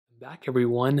Back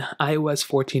everyone, iOS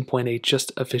 14.8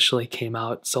 just officially came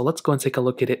out, so let's go and take a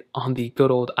look at it on the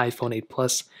good old iPhone 8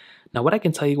 Plus. Now what I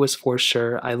can tell you is for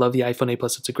sure, I love the iPhone 8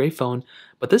 Plus, it's a great phone,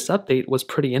 but this update was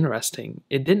pretty interesting.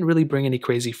 It didn't really bring any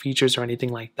crazy features or anything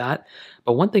like that,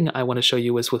 but one thing I want to show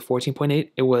you is with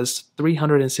 14.8, it was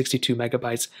 362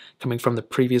 megabytes coming from the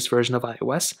previous version of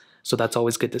iOS, so that's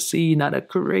always good to see. Not a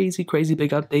crazy big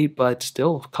update, but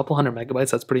still a couple hundred megabytes,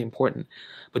 that's pretty important.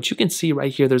 But you can see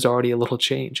right here, there's already a little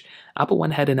change. Apple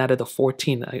went ahead and added the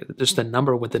 14, just a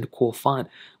number within a cool font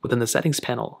within the settings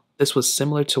panel. This was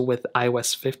similar to with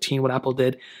iOS 15, what Apple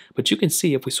did, but you can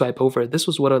see if we swipe over, this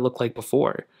was what it looked like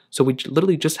before. So we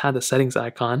literally just had the settings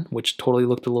icon, which totally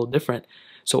looked a little different.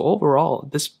 So overall,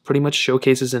 this pretty much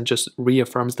showcases and just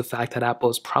reaffirms the fact that Apple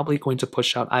is probably going to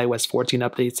push out iOS 14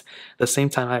 updates the same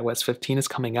time iOS 15 is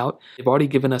coming out. They've already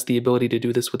given us the ability to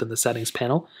do this within the settings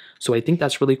panel. So I think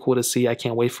that's really cool to see. I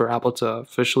can't wait for Apple to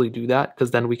officially do that because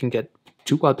then we can get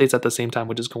two updates at the same time,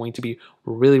 which is going to be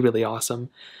really awesome.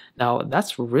 Now,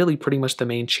 that's really pretty much the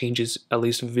main changes, at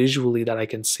least visually, that I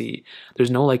can see. There's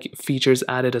no like features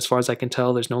added as far as I can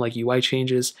tell. There's no like UI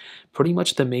changes. Pretty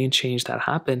much the main change that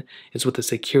happened is with the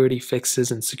security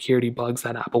fixes and security bugs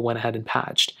that Apple went ahead and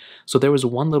patched. So there was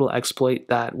one little exploit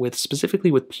that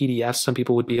specifically with PDFs, some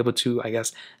people would be able to, I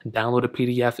guess, download a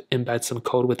PDF, embed some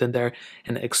code within there,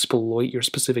 and exploit your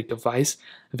specific device.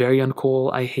 Very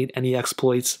uncool. I hate any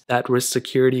exploits that risk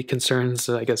security concerns.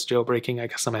 I guess jailbreaking. I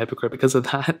guess I'm a hypocrite because of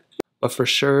that. But for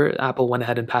sure, Apple went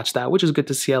ahead and patched that, which is good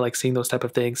to see. I like seeing those type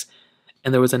of things.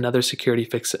 And there was another security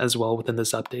fix as well within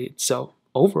this update. So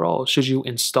overall, should you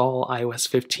install iOS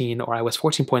 15 or iOS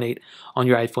 14.8 on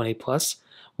your iPhone 8 Plus?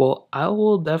 Well, I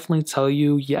will definitely tell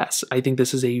you, yes, I think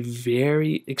this is a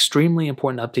extremely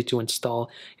important update to install.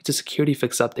 It's a security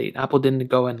fix update. Apple didn't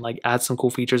go and like add some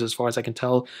cool features as far as I can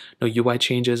tell. No UI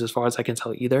changes as far as I can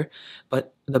tell either.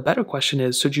 But the better question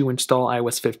is, should you install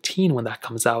iOS 15 when that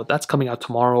comes out? That's coming out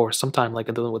tomorrow or sometime like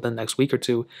within the next week or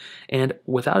two. And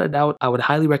without a doubt, I would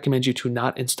highly recommend you to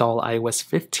not install iOS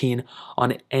 15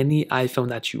 on any iPhone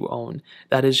that you own.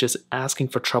 That is just asking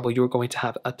for trouble. You're going to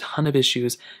have a ton of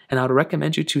issues, and I would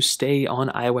recommend you to stay on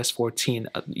iOS 14.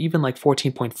 Even like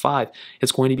 14.5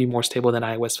 is going to be more stable than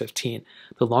iOS 15.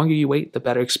 The longer you wait, the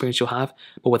better experience you'll have.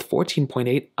 But with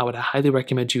 14.8, I would highly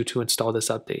recommend you to install this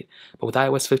update. But with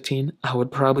iOS 15, I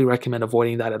would probably recommend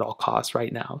avoiding that at all costs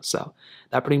right now. So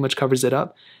that pretty much covers it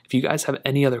up. If you guys have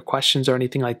any other questions or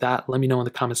anything like that, let me know in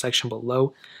the comment section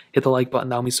below. Hit the like button,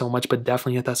 that would mean so much, but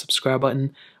definitely hit that subscribe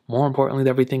button. More importantly than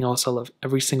everything else, I love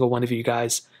every single one of you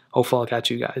guys. Hopefully I'll catch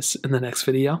you guys in the next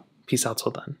video. Peace out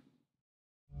till then.